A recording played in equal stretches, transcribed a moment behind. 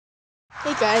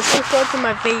Hey guys, thanks for watching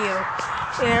my video.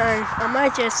 And I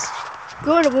might just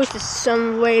go to wish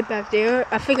some way back there.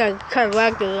 I think I kind of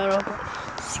lagged a little,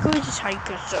 but screw just how you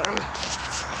concern.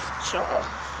 So,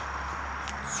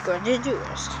 screw to do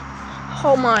this.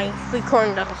 Hold my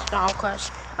recording doesn't stop because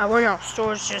I run out of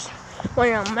storage, just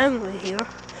running out of memory here.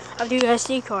 I'll do a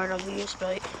SD card of these,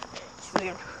 but it's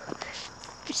weird.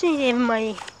 You see, even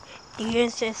my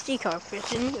SD card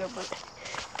fits in here,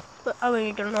 but I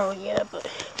really don't know yet, but.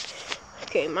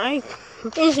 Okay, my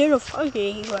thing's here to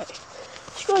foggy, but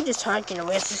let's go just hiking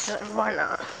away. Why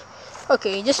not?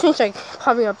 Okay, this thing's like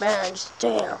probably a badge.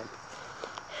 Damn.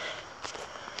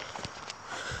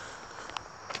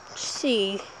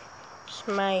 See, it's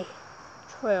my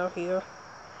trail here.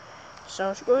 So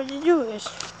let's go to do this.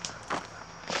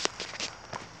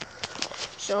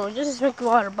 So this is like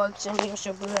water bugs in here,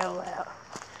 so we're loud.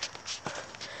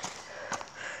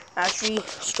 Actually,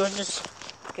 let's go just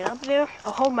get up there.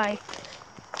 I'll hold my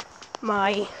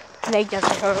leg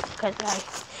doesn't hurt because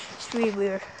it's really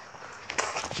weird.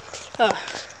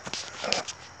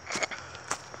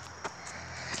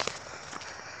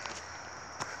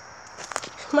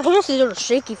 My hands are a little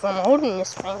shaky from holding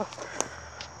this thing.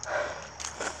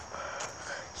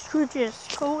 Screw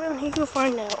just go down here to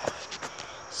find out.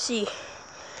 See,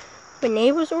 my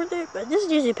neighbors over there, but this is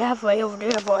just a pathway over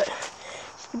there, but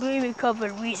it's completely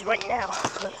covered with weeds right now.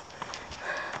 But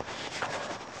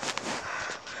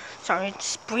sorry,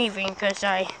 it's breathing because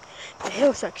the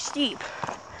hill's like steep.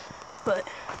 But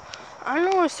I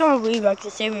don't know if someone really like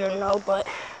this area or no, but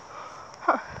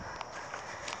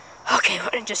okay,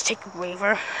 let me just take a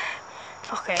breather.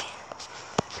 Okay,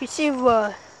 you see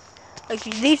like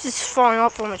leaves is falling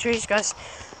off from the trees, guys.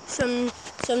 Some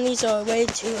of these are ready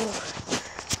to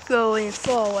go and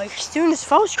fall. Like soon as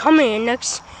fall's coming in the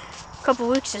next couple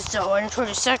weeks or so, on the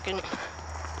 22nd.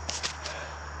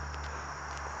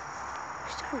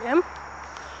 Is that them?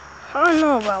 I don't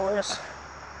know about this.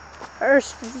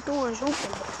 There's the door is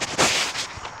open.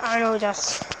 I know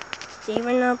that's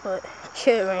even up, but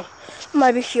kidding.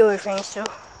 Might be fewer things, so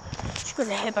just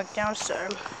gonna head back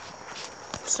downstairs.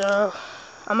 So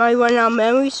I might run out of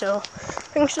memory, so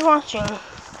thanks for watching. So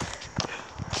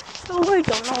I don't know what's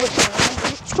going on, but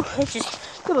let's go ahead,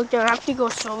 just go back down. I have to go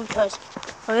slow because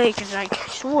my leg is like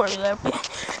sore a little bit.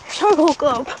 So I woke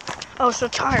up. I was so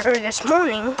tired this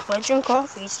morning, but I drank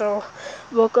coffee, so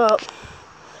woke up.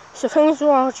 So thanks for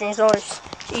watching. As always,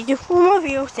 see you for more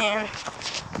videos, and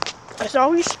as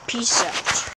always, peace out.